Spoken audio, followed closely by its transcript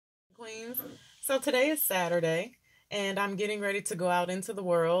Queens. So today is Saturday, and I'm getting ready to go out into the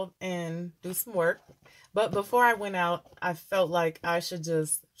world and do some work. But before I went out, I felt like I should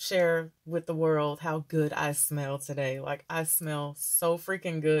just share with the world how good I smell today. Like, I smell so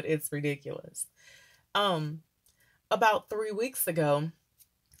freaking good, it's ridiculous. Um, about 3 weeks ago,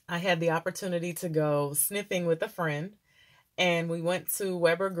 I had the opportunity to go sniffing with a friend, and we went to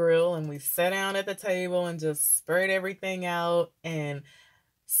Weber Grill and we sat down at the table and just sprayed everything out and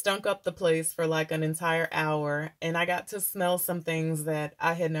stunk up the place for like an entire hour. And I got to smell some things that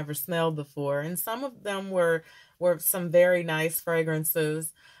I had never smelled before. And some of them were some very nice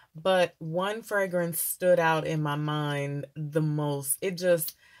fragrances, but one fragrance stood out in my mind the most. It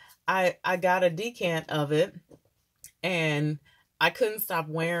just I got a decant of it, and I couldn't stop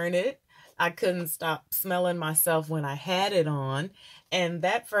wearing it. I couldn't stop smelling myself when I had it on. And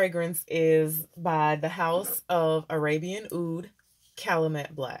that fragrance is by the house of Arabian Oud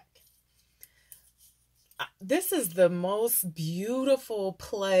Kalemet Black. This is the most beautiful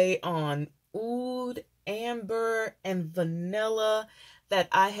play on oud, amber, and vanilla that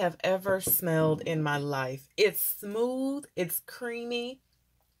I have ever smelled in my life. It's smooth, it's creamy,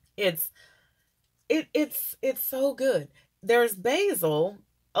 it's it's so good. There's basil,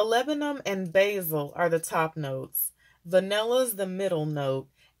 olebanum and basil are the top notes. Vanilla's the middle note,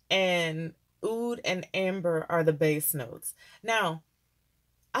 and oud and amber are the base notes. Now,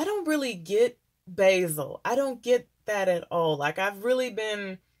 I don't really get basil. I don't get that at all. Like, I've really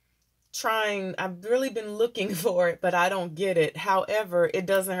been looking for it, but I don't get it. However, it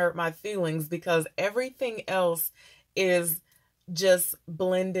doesn't hurt my feelings because everything else is just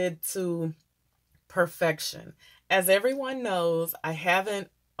blended to perfection. As everyone knows, I haven't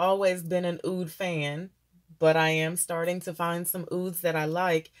always been an oud fan, but I am starting to find some ouds that I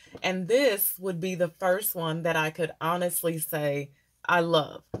like, and this would be the first one that I could honestly say I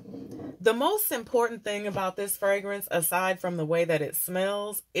love. The most important thing about this fragrance, aside from the way that it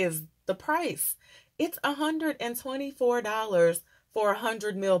smells, is the price. It's $124 for a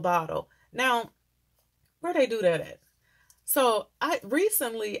 100 ml bottle. Now, where they do that at? So I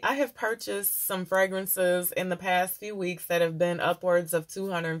have purchased some fragrances in the past few weeks that have been upwards of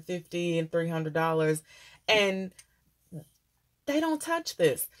 $250 and $300, and they don't touch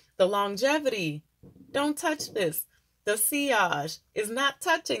this. The longevity don't touch this. The sillage is not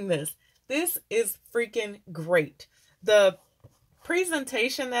touching this. This is freaking great. The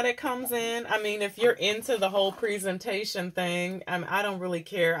presentation that it comes in, I mean, if you're into the whole presentation thing, I don't really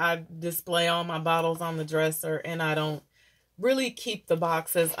care. I display all my bottles on the dresser, and I don't really keep the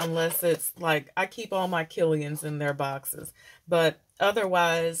boxes unless it's like I keep all my Killians in their boxes. But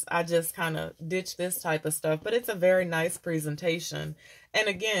otherwise, I just kind of ditch this type of stuff. But it's a very nice presentation. And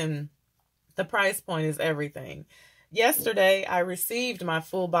again, the price point is everything. Yesterday, I received my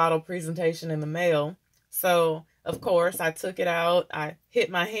full bottle presentation in the mail. So, of course, I took it out. I hit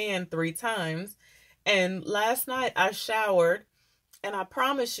my hand 3 times. And last night, I showered. And I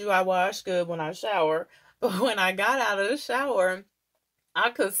promise you I wash good when I shower. But when I got out of the shower, I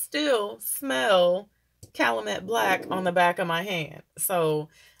could still smell Calumet Black on the back of my hand. So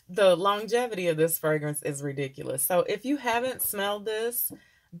the longevity of this fragrance is ridiculous. So if you haven't smelled this,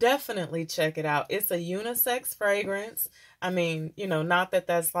 definitely check it out. It's a unisex fragrance. I mean, not that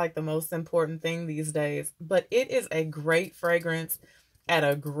that's like the most important thing these days, but it is a great fragrance at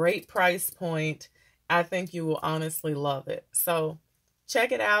a great price point. I think you will honestly love it. So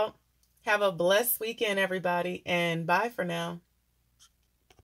check it out. Have a blessed weekend, everybody, and bye for now.